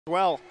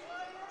Well,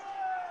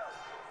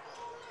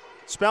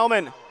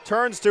 Spellman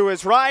turns to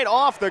his right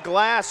off the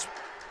glass.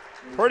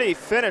 Pretty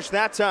finish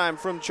that time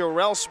from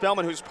Jarrell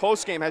Spellman, whose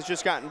postgame has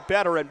just gotten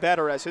better and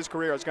better as his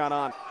career has gone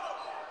on.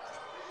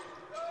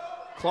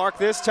 Clark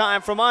this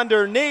time from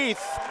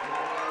underneath.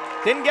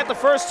 Didn't get the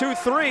first 2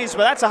 threes,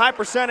 but that's a high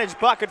percentage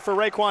bucket for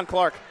Raekwon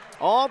Clark.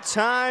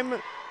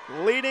 All-time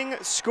leading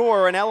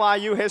scorer in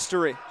LIU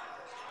history.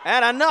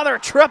 And another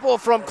triple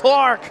from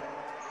Clark.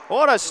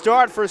 What a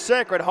start for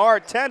Sacred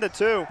Heart,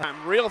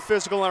 10-2. Real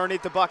physical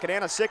underneath the bucket.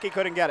 Anasicki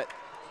couldn't get it.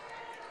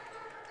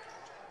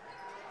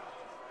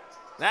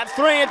 That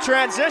three in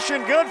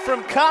transition, good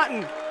from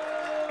Cotton.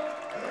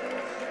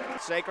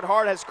 Sacred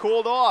Heart has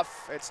cooled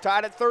off. It's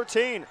tied at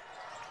 13.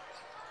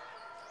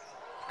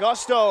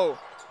 Gusto.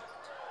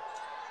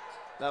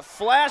 The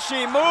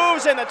flashy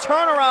moves and the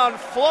turnaround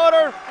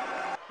floater.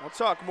 We'll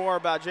talk more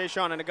about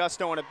Jay-Sean and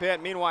Augusto in a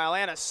bit. Meanwhile,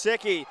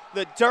 Anasicki,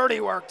 the dirty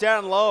work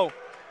down low.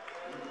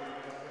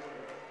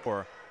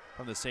 From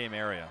the same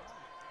area.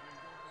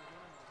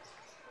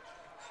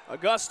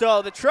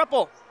 Augusto, the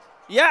triple.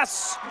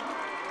 Yes!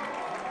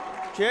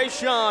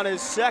 Jay-Sean,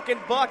 his second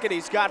bucket.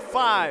 He's got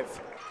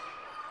 5.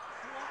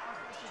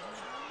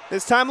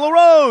 This time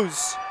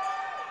LaRose.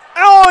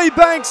 Oh, he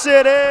banks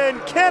it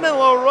in. Kenan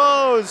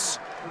LaRose.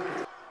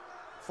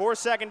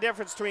 4-second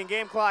difference between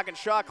game clock and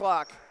shot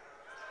clock.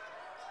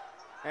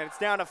 And it's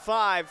down to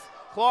 5.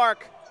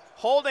 Clark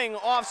holding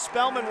off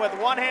Spellman with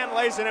one hand,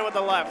 lays it in with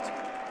the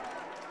left.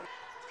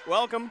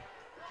 Welcome.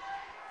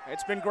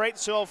 It's been great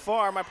so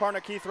far. My partner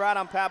Keith Rad,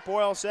 I'm Pat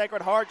Boyle.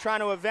 Sacred Heart trying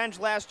to avenge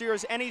last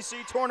year's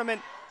NEC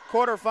tournament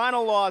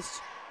quarterfinal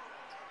loss.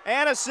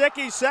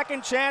 Anasicki,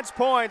 second chance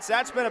points.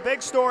 That's been a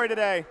big story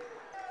today.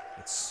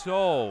 It's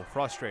so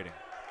frustrating.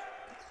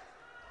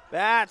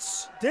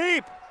 That's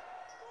deep.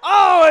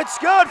 Oh, it's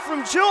good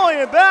from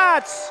Julian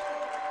Batts.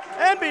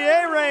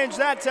 NBA range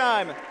that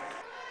time.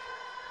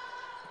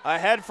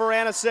 Ahead for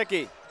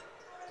Anasicki.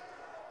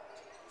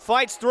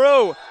 Fights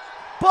through.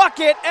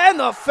 Bucket and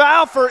the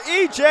foul for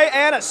E.J.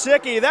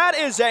 Anasicki. That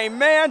is a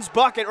man's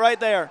bucket right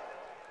there.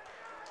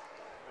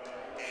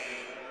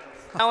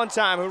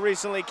 Valentine, who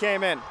recently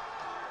came in.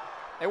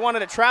 They wanted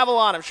to travel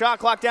on him. Shot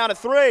clock down to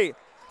 3.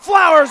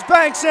 Flowers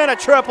banks in a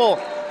triple.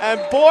 And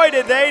boy,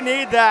 did they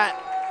need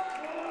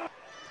that.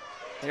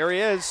 Here he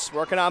is,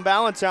 working on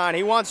Valentine.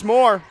 He wants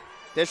more.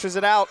 Dishes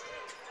it out.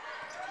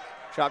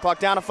 Shot clock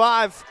down to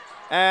 5.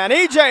 And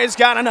E.J.'s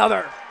got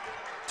another.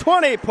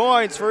 20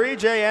 points for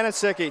E.J.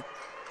 Anasicki.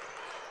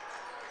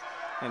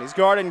 And he's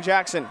guarding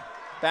Jackson.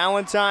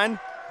 Valentine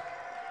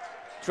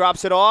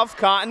drops it off.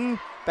 Cotton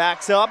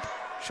backs up.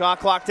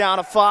 Shot clock down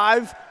to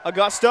 5.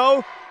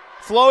 Augusto,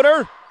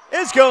 floater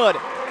is good.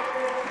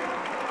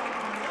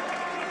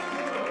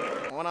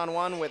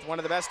 One-on-one with one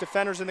of the best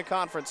defenders in the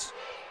conference.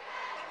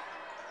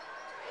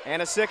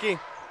 Anasicki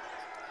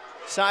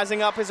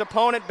sizing up his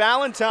opponent,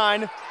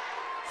 Valentine.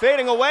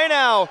 Fading away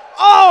now.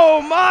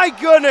 Oh my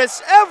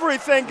goodness,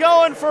 everything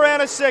going for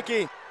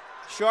Anasicki.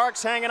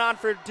 Sharks hanging on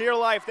for dear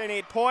life. They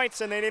need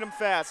points and they need them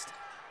fast.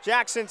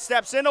 Jackson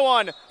steps into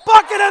one.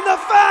 Bucket and the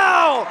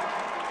foul!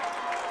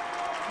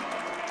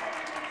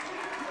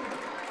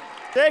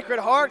 Sacred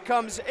Heart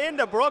comes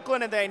into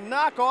Brooklyn and they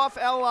knock off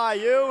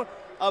LIU,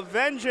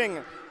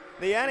 avenging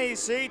the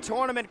NEC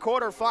tournament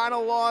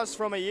quarterfinal loss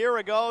from a year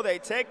ago. They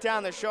take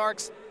down the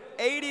Sharks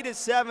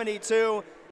 80-72.